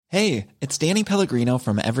Hey, it's Danny Pellegrino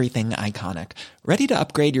from Everything Iconic. Ready to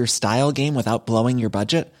upgrade your style game without blowing your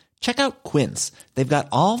budget? Check out Quince. They've got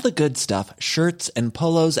all the good stuff, shirts and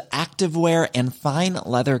polos, activewear, and fine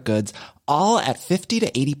leather goods, all at 50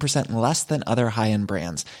 to 80% less than other high-end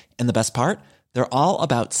brands. And the best part? They're all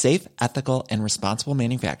about safe, ethical, and responsible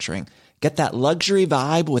manufacturing. Get that luxury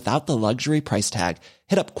vibe without the luxury price tag.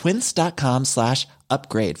 Hit up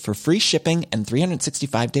quince.com/upgrade for free shipping and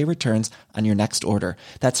 365-day returns on your next order.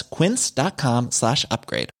 That's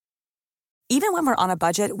quince.com/upgrade. Even when we're on a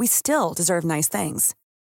budget, we still deserve nice things.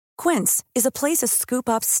 Quince is a place to scoop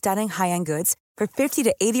up stunning high-end goods for 50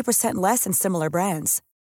 to 80% less than similar brands.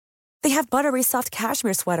 They have buttery soft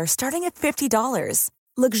cashmere sweaters starting at $50,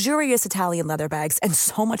 luxurious Italian leather bags, and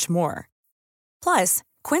so much more. Plus,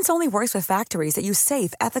 Quince only works with factories that use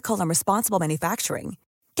safe, ethical, and responsible manufacturing.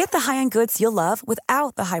 Get the high-end goods you'll love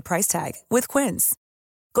without the high price tag with Quince.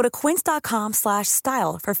 Go to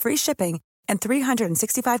quince.com/style for free shipping and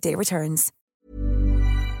 365-day returns.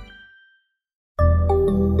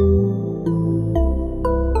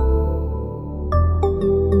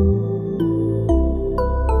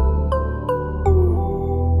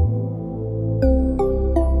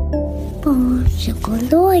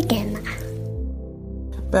 Barnpsykologerna.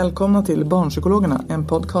 Välkomna till Barnpsykologerna, en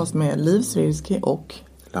podcast med Liv Svirsky och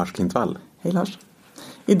Lars Klintvall. Hej Lars.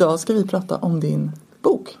 Idag ska vi prata om din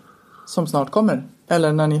bok som snart kommer.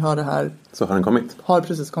 Eller när ni hör det här. Så har den kommit. Har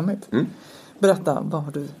precis kommit. Berätta, vad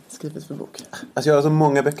har du skrivit för bok? Alltså jag har så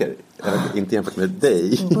många böcker. Inte jämfört med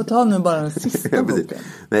dig. Du får ta nu bara den sista boken.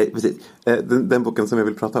 Nej, precis. Den boken som jag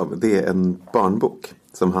vill prata om, det är en barnbok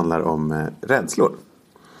som handlar om rädslor.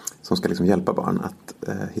 Som ska liksom hjälpa barn att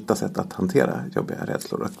hitta sätt att hantera jobbiga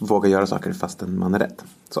rädslor. Att våga göra saker fastän man är rädd.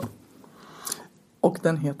 Så. Och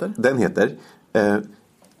den heter? Den heter...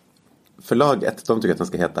 Förlaget, de tycker att den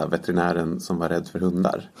ska heta Veterinären som var rädd för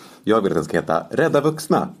hundar. Jag vill att den ska heta Rädda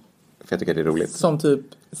vuxna. För jag tycker det är roligt. Som typ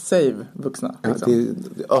Save vuxna. Liksom.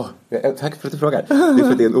 Tack för att du frågar. Det är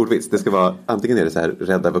för att det är en ordvits. Det ska vara, antingen är det så här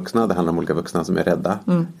rädda vuxna. Det handlar om olika vuxna som är rädda.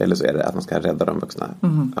 Eller så är det att man ska rädda de vuxna.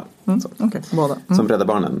 Okej, båda. Som Rädda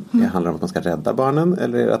barnen. Det handlar om att man ska rädda barnen.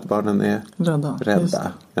 Eller är det att barnen är rädda.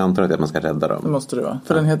 Jag antar att det är att man ska rädda dem. Det måste det vara.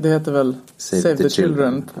 För det heter väl Save the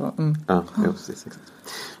Children. Ja, precis.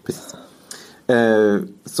 Precis.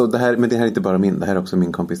 Så det här, men det här är inte bara min. Det här är också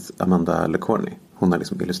min kompis Amanda Lecorny. Hon har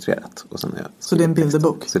liksom illustrerat. Och sen så det är en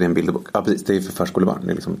bilderbok? Så det är en bilderbok. Ja, precis. Det är för förskolebarn.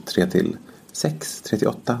 Det är liksom 3-6,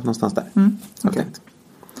 3-8 någonstans där. Okay.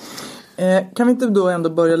 Kan vi inte då ändå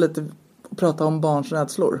börja lite prata om barns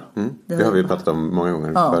rädslor? Det har vi pratat om många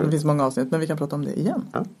gånger. Ja, det finns många avsnitt. Men vi kan prata om det igen.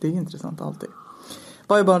 Ja. Det är intressant alltid.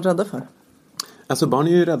 Vad är barn rädda för? Alltså barn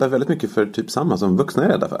är ju rädda väldigt mycket för typ samma som vuxna är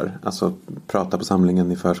rädda för. Alltså prata på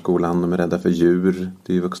samlingen i förskolan. De är rädda för djur.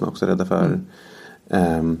 Det är ju vuxna också rädda för.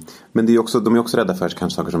 Men det är också, de är också rädda för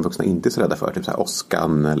kanske saker som vuxna inte är så rädda för. Typ så här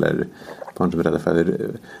åskan eller barn som är rädda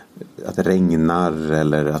för att det regnar.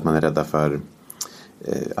 Eller att man är rädda för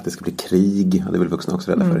att det ska bli krig. Det är väl vuxna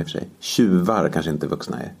också rädda för i och för sig. Tjuvar kanske inte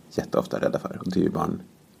vuxna är jätteofta rädda för. Och det är ju barn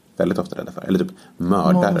väldigt ofta rädda för. Eller typ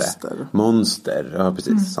mördare. Monster. Ja,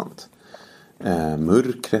 precis. Sant.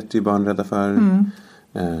 Mörkret är ju barn rädda för.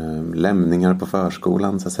 Lämningar på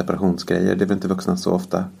förskolan, så separationsgrejer, det är väl inte vuxna så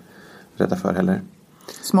ofta rädda för heller.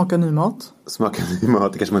 Smaka ny mat,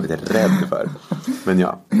 det kanske man inte är rädd för. Men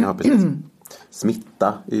ja precis.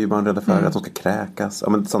 Smitta är ju barn rädda för, att de ska kräkas. Ja,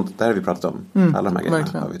 men sånt där har vi pratat om. Alla de här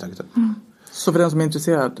grejerna har vi tagit upp. Så för den som är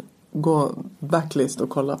intresserad, gå backlist och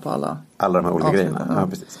kolla på alla de här olika grejerna. Ja,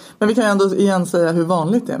 precis. Men vi kan ju ändå igen säga hur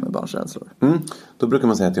vanligt det är med barns rädslor. Då brukar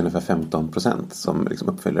man säga att det är ungefär 15% som liksom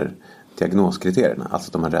uppfyller diagnoskriterierna. Alltså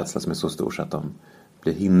att de har en rädsla som är så stor så att de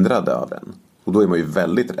blir hindrade av den. Och då är man ju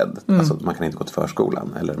väldigt rädd. Alltså man kan inte gå till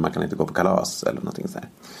förskolan. Eller man kan inte gå på kalas eller någonting så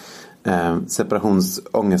här.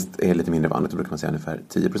 Separationsångest är lite mindre vanligt. Då brukar man säga ungefär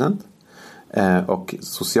 10%. Och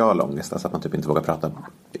social ångest, alltså att man typ inte vågar prata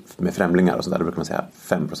med främlingar och sådär, då brukar man säga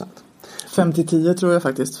 5%. 5-10 tror jag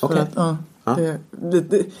faktiskt. För att,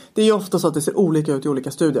 det är ju ofta så att det ser olika ut i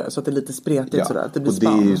olika studier. Så att det är lite spretigt sådär. Det blir och det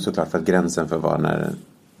är ju såklart för att gränsen för vad när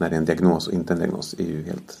det är en diagnos och inte en diagnos är ju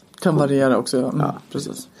helt... Kan variera också, ja.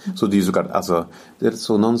 Precis. Så det är ju såklart, alltså, det är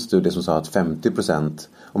så någon studie som sa att 50%,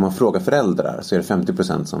 om man frågar föräldrar så är det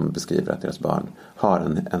 50% som beskriver att deras barn har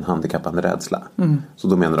en handikappande rädsla. Så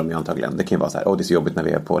då menar de ju antagligen, det kan ju vara så här, det är så jobbigt när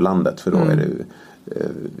vi är på landet för då är det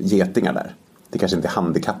getingar där. Det kanske inte är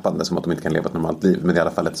handikappande som att de inte kan leva ett normalt liv, men det är i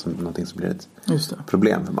alla fall någonting som blir ett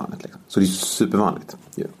problem för barnet. Liksom. Så det är supervanligt.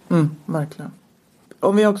 Verkligen.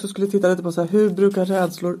 Om vi också skulle titta lite på så här, hur brukar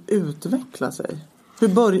rädslor utveckla sig?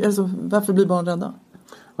 Varför blir barn rädda?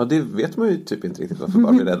 Ja, det vet man ju typ inte riktigt varför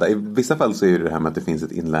barn blir rädda. I vissa fall så är det här med att det finns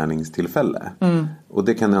ett inlärningstillfälle. Och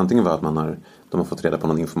det kan antingen vara att de har fått reda på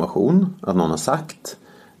någon information, att någon har sagt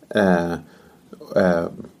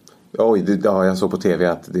jag såg på tv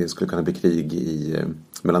att det skulle kunna bli krig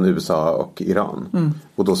mellan USA och Iran.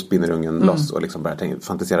 Och då spinner ungen loss och liksom börjar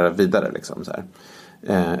fantisera vidare. Liksom, så här.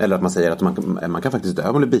 Eller att man säger att man kan faktiskt dö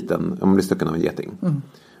om man blir biten, om man blir stucken av en geting.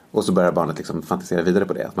 Och så börjar barnet liksom fantisera vidare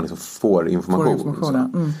på det. Att man liksom får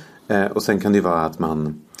information. Och sen kan det ju vara att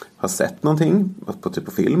man har sett någonting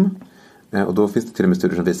på film. Och då finns det till och med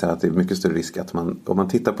studier som visar att det är mycket större risk att om man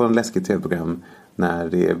tittar på en läskig tv-program när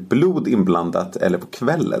det är blod inblandat eller på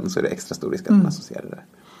kvällen, så är det extra stor risk att man associerar det.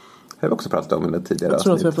 Det har vi också pratat om i det tidigare avsnitt.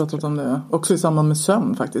 Jag tror att vi har pratat om det. Också i samband med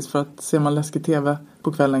sömn faktiskt. För att ser man läskig tv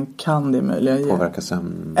på kvällen kan det möjligen påverka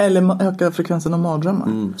sömn. Eller öka frekvensen av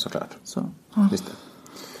mardrömmar. Såklart. Så. Just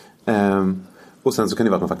det. Och sen så kan det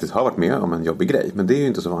vara att man faktiskt har varit med om en jobbig grej. Men det är ju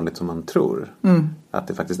inte så vanligt som man tror. Att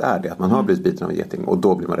det faktiskt är det. Att man har blivit biten av en geting och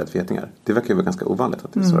då blir man rädd för getingar. Det verkar ju vara ganska ovanligt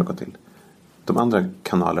att det är så det går till. De andra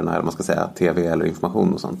kanalerna, eller man ska säga tv eller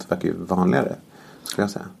information och sånt, verkar ju vanligare, skulle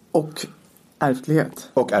jag säga. Och ärftlighet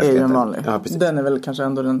är ju en vanlig. Ja, den är väl kanske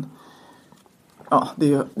ändå den... Ja,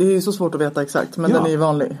 det är ju så svårt att veta exakt. Men den är ju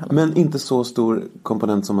vanlig. Men inte så stor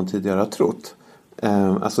komponent som man tidigare har trott.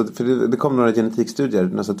 Alltså, för det kom några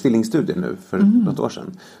genetikstudier, alltså tvillingstudier nu för något år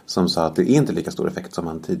sedan, som sa att det är inte lika stor effekt som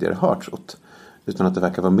man tidigare har trott. Utan att det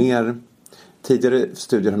verkar vara mer... Tidigare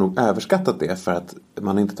studier har nog överskattat det för att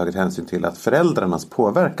man inte tagit hänsyn till att föräldrarnas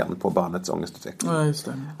påverkan på barnets ångestutveckling. Ja, just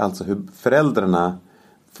det. Alltså hur föräldrarna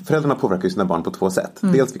påverkar ju sina barn på två sätt.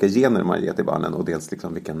 Dels vilka gener man ger till barnen och dels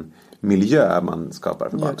liksom vilken miljö man skapar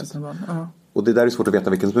för barnet. Och det där är svårt att veta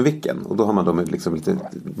vilken som är vilken. Och då har man då med liksom lite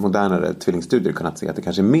modernare tvillingstudier kunnat se att det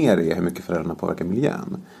kanske mer är hur mycket föräldrarna påverkar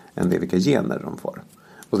miljön än det är vilka gener de får.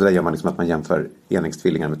 Och det där gör man liksom att man jämför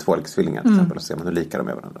enäggstvillingar med tvåäggstvillingar till exempel. Och så ser man hur lika de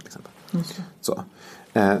är varandra till exempel.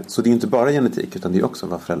 Så det är inte bara genetik utan det är också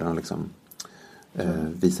vad föräldrarna liksom,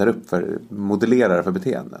 visar upp modellerar för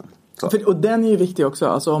beteenden. Och den är ju viktig också.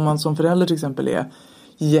 Alltså om man som förälder till exempel är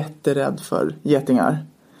jätterädd för getingar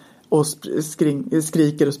och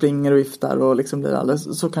skriker och springer och viftar och liksom blir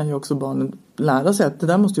alldeles, så kan ju också barnen lära sig att det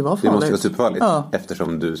där måste ju vara farligt. Det måste ju vara superfarligt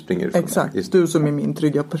eftersom du springer ifrån. Exakt, du som är min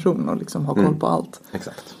trygga person och liksom har koll på allt.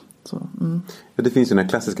 Exakt. Så, Det finns ju den här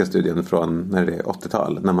klassiska studien från när det är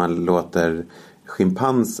 80-tal när man låter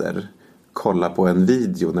schimpanser kolla på en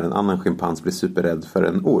video när en annan schimpans blir superrädd för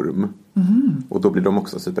en orm. Och då blir de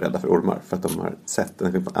också superrädda för ormar för att de har sett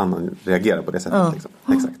en annan reagera på det sättet. Liksom.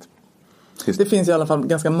 Exakt. Det finns i alla fall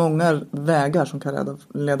ganska många vägar som kan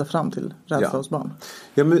leda fram till rädsla hos barn.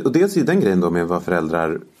 Ja, men, och dels är den grejen då med vad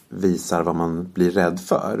föräldrar visar vad man blir rädd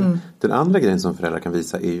för. Den andra grejen som föräldrar kan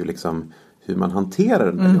visa är ju liksom hur man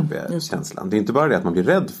hanterar den här jobbiga känslan. Det är inte bara det att man blir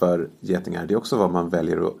rädd för getingar. Det är också vad man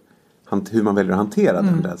väljer hur man väljer att hantera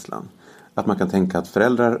den rädslan. Att man kan tänka att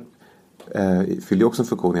föräldrar fyller också en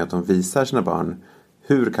funktion i att de visar sina barn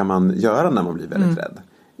hur kan man göra när man blir väldigt rädd.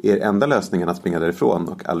 Är enda lösningen att springa därifrån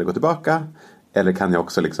och aldrig gå tillbaka? Eller kan jag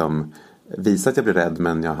också liksom visa att jag blir rädd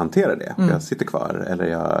men jag hanterar det? Jag sitter kvar. Eller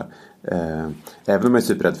även om jag är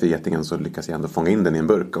superrädd för getingen så lyckas jag ändå fånga in den i en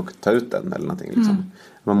burk och ta ut den eller någonting. Liksom.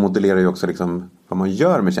 Man modellerar ju också liksom vad man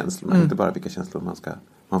gör med känslorna. Inte bara vilka känslor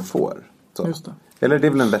man får. Så. Just det. Eller det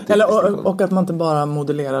är väl en vettig och att man inte bara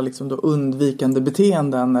modellerar liksom då undvikande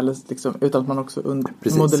beteenden eller liksom, utan att man också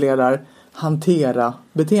modellerar hantera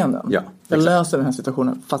beteenden. Ja, jag löser den här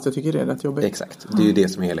situationen fast jag tycker det är rätt jobbigt. Exakt. Det är ju det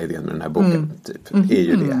som är hela idén med den här boken. Typ. Är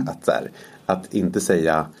ju det att inte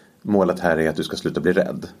säga målet här är att du ska sluta bli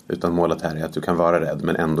rädd. Utan målet här är att du kan vara rädd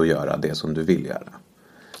men ändå göra det som du vill göra.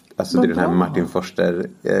 Alltså det är den här Martin Forster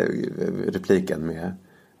repliken med...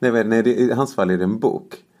 Nej, i hans fall är det en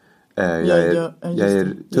bok. Jag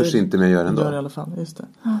törs inte men jag gör ändå. Gör i alla fall, just det.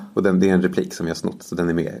 Och det är en replik som jag snott så den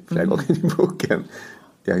är med flera gånger i boken.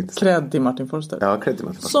 Cred till Martin Forster. Ja, cred till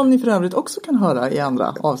Martin Forster. Som ni för övrigt också kan höra i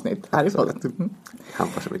andra avsnitt här i podden. Han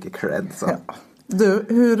får så mycket cred så. Ja. Du,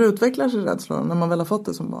 hur utvecklar sig rädslor när man väl har fått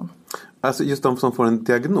det som barn? Alltså just de som får en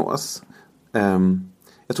diagnos.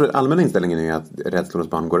 Jag tror att allmänna inställningen är att rädslor hos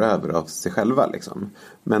barn går över av sig själva. Liksom.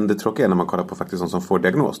 Men det tråkiga är när man kollar på faktiskt de som får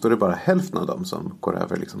diagnos. Då är det bara hälften av dem som går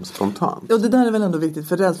över liksom spontant. Ja, det där är väl ändå viktigt.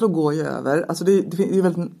 För rädslor går ju över. Alltså det är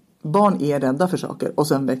väldigt... Barn är rädda för saker och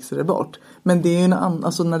sen växer det bort. Men det är ju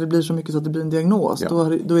alltså när det blir så mycket så att det blir en diagnos.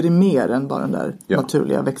 Då är det mer än bara den där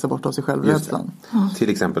naturliga växa bort av sig själv-rädslan. Till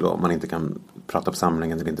exempel då, om man inte kan prata på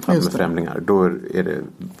samlingen eller inte prata med främlingar. Då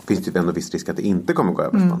finns det ju ändå viss risk att det inte kommer gå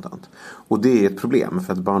över spontant. Och det är ett problem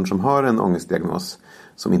för att barn som har en ångestdiagnos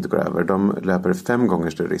som inte går över. De löper 5 gånger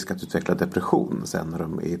större risk att utveckla depression sen när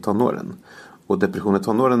de är i tonåren. Och depression i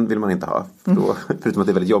tonåren vill man inte ha. Då, förutom att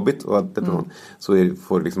det är väldigt jobbigt och att depression, så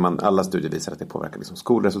får liksom alla studier visar att det påverkar liksom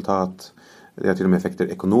skolresultat. Det har till och med effekter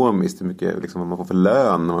ekonomiskt. Hur mycket liksom, man får för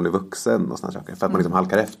lön när man är vuxen och sådana saker. För att man liksom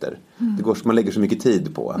halkar efter. Man lägger så mycket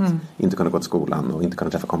tid på att inte kunna gå till skolan och inte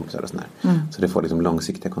kunna träffa kompisar och sådär. Så det får liksom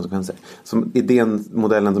långsiktiga konsekvenser. Som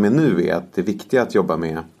modellen som är nu är att det är viktigt att jobba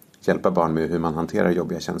med, hjälpa barn med hur man hanterar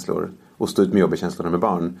jobbiga känslor. Och stå ut med jobbiga känslor med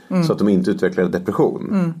barn. Så att de inte utvecklar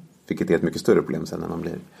depression. Vilket är ett mycket större problem sen när man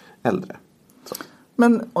blir äldre. Så.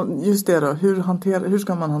 Men just det då, hur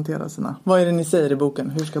ska man hantera sina? Vad är det ni säger i boken?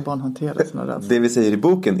 Hur ska barn hantera sina rädslor? Det vi säger i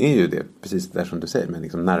boken är ju det, precis det som du säger, med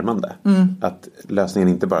liksom närmande. Att lösningen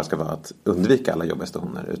inte bara ska vara att undvika alla jobbiga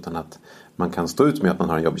situationer, utan att man kan stå ut med att man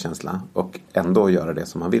har en jobbig känsla och ändå göra det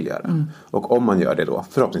som man vill göra. Och om man gör det då,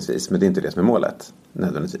 förhoppningsvis, men det är inte det som är målet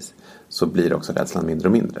nödvändigtvis, så blir också rädslan mindre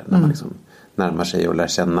och mindre när man liksom närmar sig och lär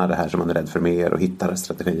känna det här som man är rädd för mer och hittar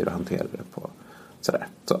strategier och hanterar det på. Sådär.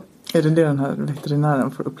 Så. Är det den här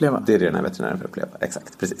veterinären får uppleva? Det är det den här veterinären får uppleva,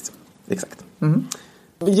 exakt, precis. Exakt.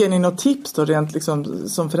 Ger ni något tips då rent liksom,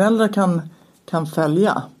 som föräldrar kan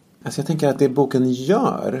följa? Alltså jag tänker att det boken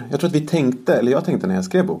gör, jag tror att jag tänkte när jag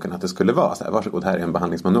skrev boken att det skulle vara så här, varsågod, här är en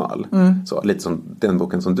behandlingsmanual. Så, lite som den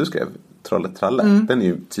boken som du skrev, Trollet Tralle. Den är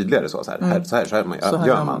ju tydligare så här, så här man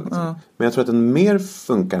gör man. Liksom. Men jag tror att den mer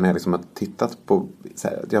funkar när jag liksom har tittat på, så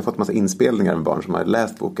här, jag har fått massa inspelningar med barn som har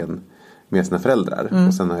läst boken med sina föräldrar.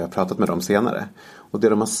 Och sen har jag pratat med dem senare. Och det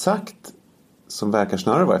de har sagt som verkar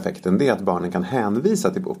snarare vara effekten, det är att barnen kan hänvisa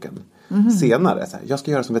till boken senare. Så här, jag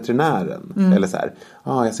ska göra som veterinären. Eller så här,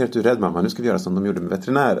 jag ser att du är rädd mamma, nu ska vi göra som de gjorde med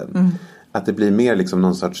veterinären. Att det blir mer liksom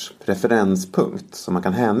någon sorts referenspunkt som man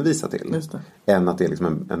kan hänvisa till. Just det. Än att det är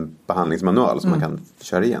liksom en behandlingsmanual som man kan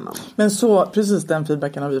köra igenom. Men så, precis den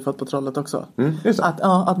feedbacken har vi fått på Trollet också.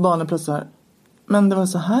 Att barnen plötsligt här, men det var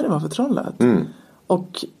så här det var för Trollet.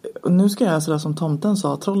 Och nu ska jag göra sådär som tomten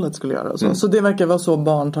sa att trollet skulle göra. Så det verkar vara så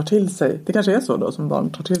barn tar till sig. Det kanske är så då som barn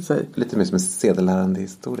tar till sig. Lite mer som en sedelärande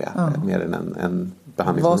historia. Mer än en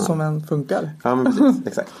behandlingsmanual. Vad som än funkar. Ja, men precis.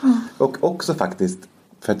 Exakt. Och också faktiskt,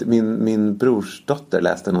 för att min brors dotter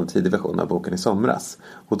läste någon tidig version av boken i somras.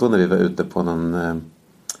 Och då när vi var ute på någon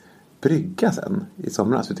brygga sen i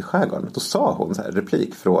somras ute i skärgården. Då sa hon så här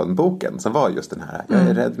replik från boken som var just den här. Jag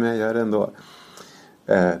är rädd men jag gör det ändå.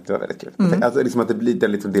 Det var väldigt kul. Alltså liksom att det blir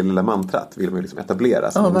liksom det lilla mantrat vill man liksom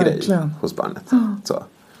etablera som en grej hos barnet. Så.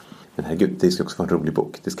 Men herregud, det ska också vara en rolig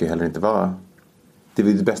bok. Det ska ju heller inte vara... Det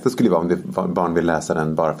bästa skulle ju vara om barn vill läsa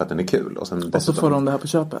den bara för att den är kul. Och så får de det här på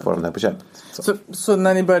köpet. Så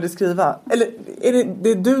när ni började skriva... Eller är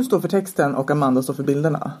det du står för texten och Amanda står för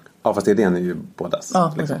bilderna? Ja, fast idén är ju bådas.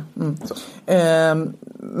 Ja, liksom.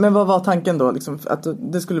 Men vad var tanken då? Liksom, att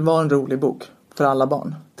det skulle vara en rolig bok för alla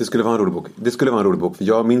barn? Det skulle vara en rolig bok.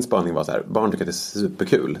 För min spaning var så här. Barn tycker att det är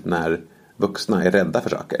superkul när vuxna är rädda för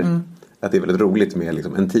saker. Att det är väldigt roligt med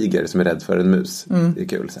liksom en tiger som är rädd för en mus. Det är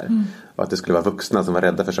kul så här. Och att det skulle vara vuxna som var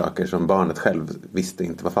rädda för saker som barnet själv visste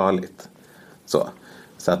inte var farligt. Så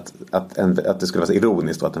att det skulle vara så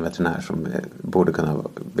ironiskt då att en veterinär som borde kunna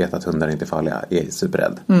veta att hundar inte är farliga är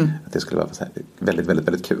superrädd. Att det skulle vara så här väldigt, väldigt,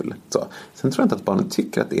 väldigt kul. Så. Sen tror jag inte att barnen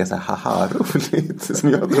tycker att det är så här haha roligt som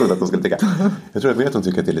jag trodde att de skulle tycka. Jag tror att de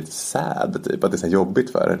tycker att det är lite sad typ. Att det är så här jobbigt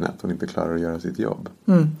för henne att hon inte klarar att göra sitt jobb.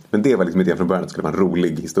 Men det var liksom idén från början att det skulle vara en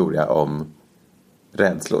rolig historia om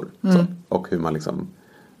rädslor. Så. Och hur man liksom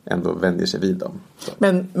ändå vänjer sig vid dem. Så.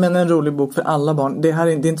 Men en rolig bok för alla barn. Det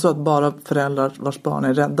är inte så att bara föräldrar vars barn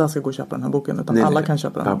är rädda ska gå och köpa den här boken. Utan alla kan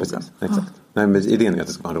köpa den här boken. Exakt. Nej, men idén är att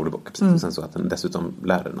det ska vara en rolig bok. Precis. Och sen så att den dessutom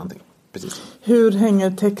lär den någonting. Precis. Hur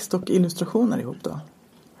hänger text och illustrationer ihop då?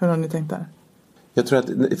 Hur har ni tänkt där? Jag tror att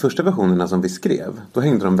i första versionerna som vi skrev, då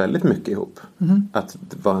hängde de väldigt mycket ihop. Att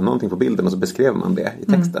det var någonting på bilden och så beskrev man det i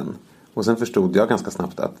texten. Och sen förstod jag ganska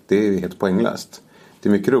snabbt att det är helt poänglöst. Det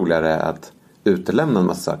är mycket roligare att utelämna en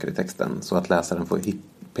massa saker i texten så att läsaren får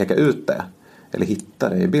peka ut det eller hitta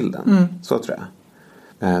det i bilden. Så tror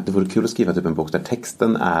jag. Det vore kul att skriva typ en bok där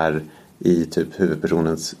texten är i typ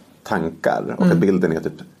huvudpersonens tankar och att bilden är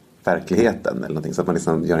typ verkligheten eller någonting, så att man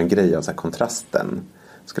liksom gör en grej av så här kontrasten.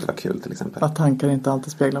 Det skulle vara kul till exempel. Att tankar inte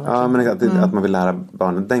alltid speglar verkligheten. Ja, men att man vill lära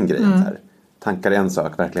barnen den grejen. Så här. Tankar är en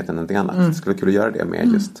sak, verkligheten är någonting annat. Det skulle vara kul att göra det med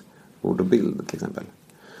just ord och bild till exempel.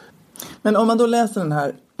 Men om man då läser den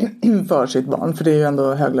här för sitt barn, för det är ju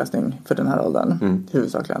ändå högläsning för den här åldern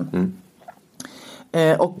huvudsakligen.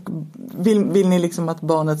 Och vill ni liksom att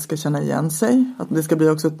barnet ska känna igen sig? Att det ska bli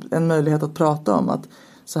också en möjlighet att prata om att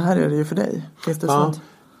så här är det ju för dig. Finns det sånt?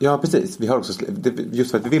 Ja, precis. Vi har också,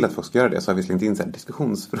 just för att vi vill att folk ska göra det så har vi slängt in så här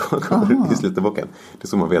diskussionsfrågor i slutet av boken. Det är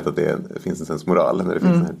så man vet att det finns en sens moral när det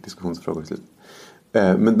finns så här diskussionsfrågor i slutet.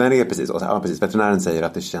 Men när det är precis så, precis, veterinären säger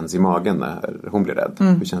att det känns i magen när hon blir rädd.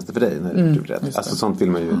 Hur känns det för dig när du blir rädd? Alltså sånt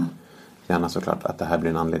vill man ju gärna såklart att det här blir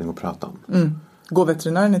en anledning att prata om. Går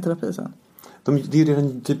veterinären i terapi sen? Det är det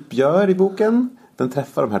den typ gör i boken. Den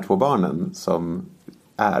träffar de här 2 barnen som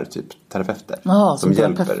är typ terapeuter. Som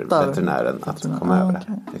hjälper veterinären att komma över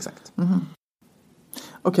det. Exakt.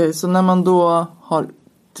 Okej, så när man då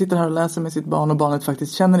sitter här och läser med sitt barn och barnet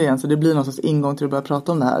faktiskt känner igen så det blir någon sorts ingång till att börja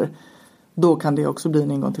prata om det här. Då kan det också bli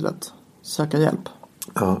en ingång till att söka hjälp.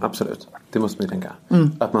 Ja, absolut. Det måste man ju tänka.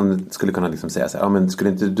 Att man skulle kunna liksom säga så här, men skulle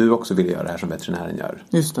inte du också vilja göra det här som veterinären gör?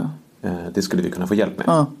 Just det. Det skulle vi kunna få hjälp med.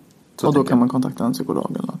 Ja. Och då kan man kontakta en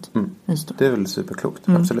psykolog eller något. Just det. Det är väl superklokt,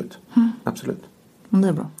 absolut. Absolut. Det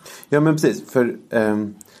är bra. Ja, men precis. För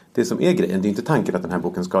det som är grejen, det är inte tanken att den här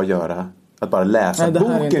boken ska göra, att bara läsa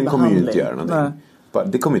boken kommer ju inte göra någonting.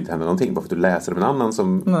 Det kommer inte hända någonting bara för att du läser om en annan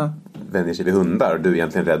som vänjer sig vid hundar och du är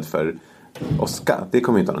egentligen rädd för Oskar. Det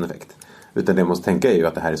kommer ju inte ha någon effekt. Utan det jag måste tänka är ju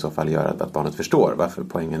att det här i så fall gör att barnet förstår varför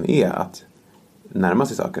poängen är att närma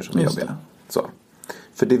sig saker som är jobbiga. Så.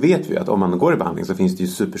 För det vet vi ju att om man går i behandling så finns det ju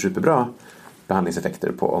superbra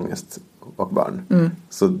behandlingseffekter på ångest och barn.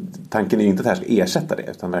 Så tanken är ju inte att det här ska ersätta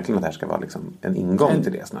det utan verkligen att det här ska vara liksom en ingång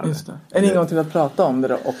till det snarare. Just det. En ingång till att prata om det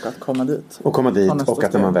då, och att komma dit. Och komma dit och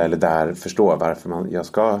att när man väl är där förstå varför jag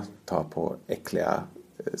ska ta på äckliga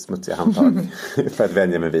smutsiga handtag för att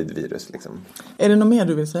vänja mig vid virus liksom. Är det något mer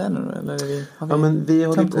du vill säga nu då? Eller vi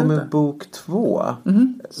håller på med bok 2.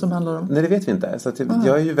 Som handlar om? Nej, det vet vi inte. Så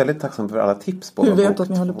jag är ju väldigt tacksam för alla tips på hur vet du att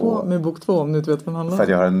ni håller på med bok 2 om ni inte vet vad den handlar om? För att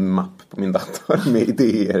jag har en mapp på min dator med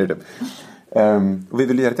idéer. Och vi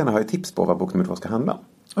vill ju gärna ha ett tips på vad bok nummer 2 ska handla om.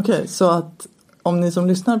 Okej, så att om ni som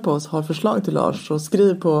lyssnar på oss har förslag till Lars så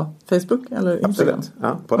skriv på Facebook eller Instagram. Absolut,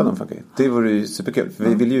 ja, båda de funkar ju. Det vore ju superkul, för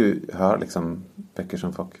vi vill ju höra liksom böcker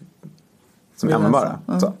som folk som är användbara.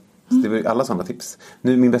 Så det var ju alla sådana tips.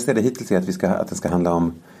 Nu, min bästa idé hittills är att den ska handla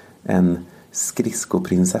om en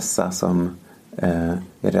skridskoprinsessa som är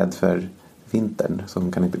rädd för vintern. Så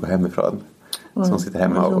hon kan inte gå hemifrån. Så hon sitter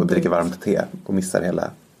hemma och dricker varmt te och missar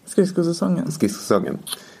hela skridskosäsongen.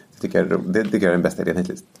 Det tycker jag är den bästa idén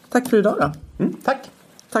hittills. Tack för idag då. Tack.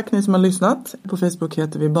 Tack ni som har lyssnat. På Facebook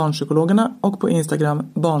heter vi Barnpsykologerna och på Instagram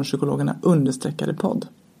barnpsykologerna_podd.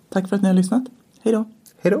 Tack för att ni har lyssnat. Hej då.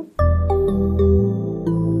 Hej då.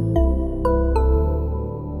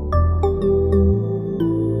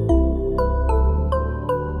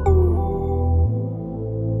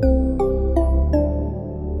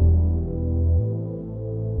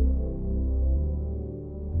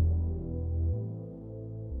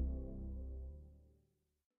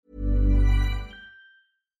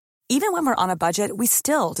 Even when we're on a budget, we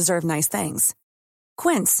still deserve nice things.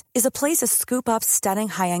 Quince is a place to scoop up stunning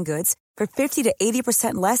high-end goods for 50 to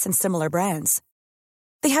 80% less than similar brands.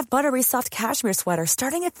 They have buttery soft cashmere sweaters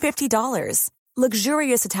starting at $50,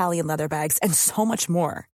 luxurious Italian leather bags, and so much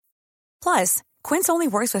more. Plus, Quince only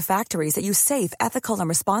works with factories that use safe, ethical, and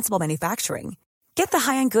responsible manufacturing. Get the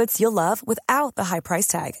high-end goods you'll love without the high price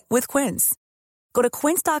tag with Quince. Go to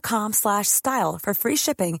quince.com/style for free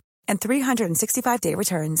shipping and 365-day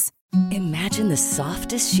returns. Imagine the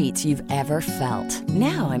softest sheets you've ever felt.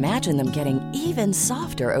 Now imagine them getting even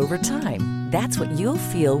softer over time. That's what you'll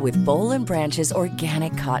feel with Boll & Branch's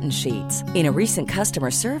organic cotton sheets. In a recent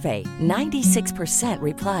customer survey, 96%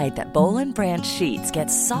 replied that Boll & Branch sheets get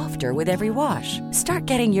softer with every wash. Start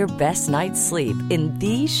getting your best night's sleep in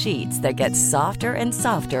these sheets that get softer and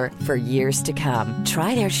softer for years to come.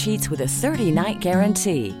 Try their sheets with a 30-night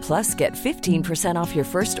guarantee. Plus, get 15% off your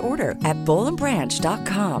first order at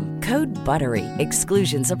bollandbranch.com. Code BUTTERY.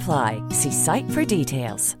 Exclusions apply. See site for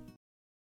details.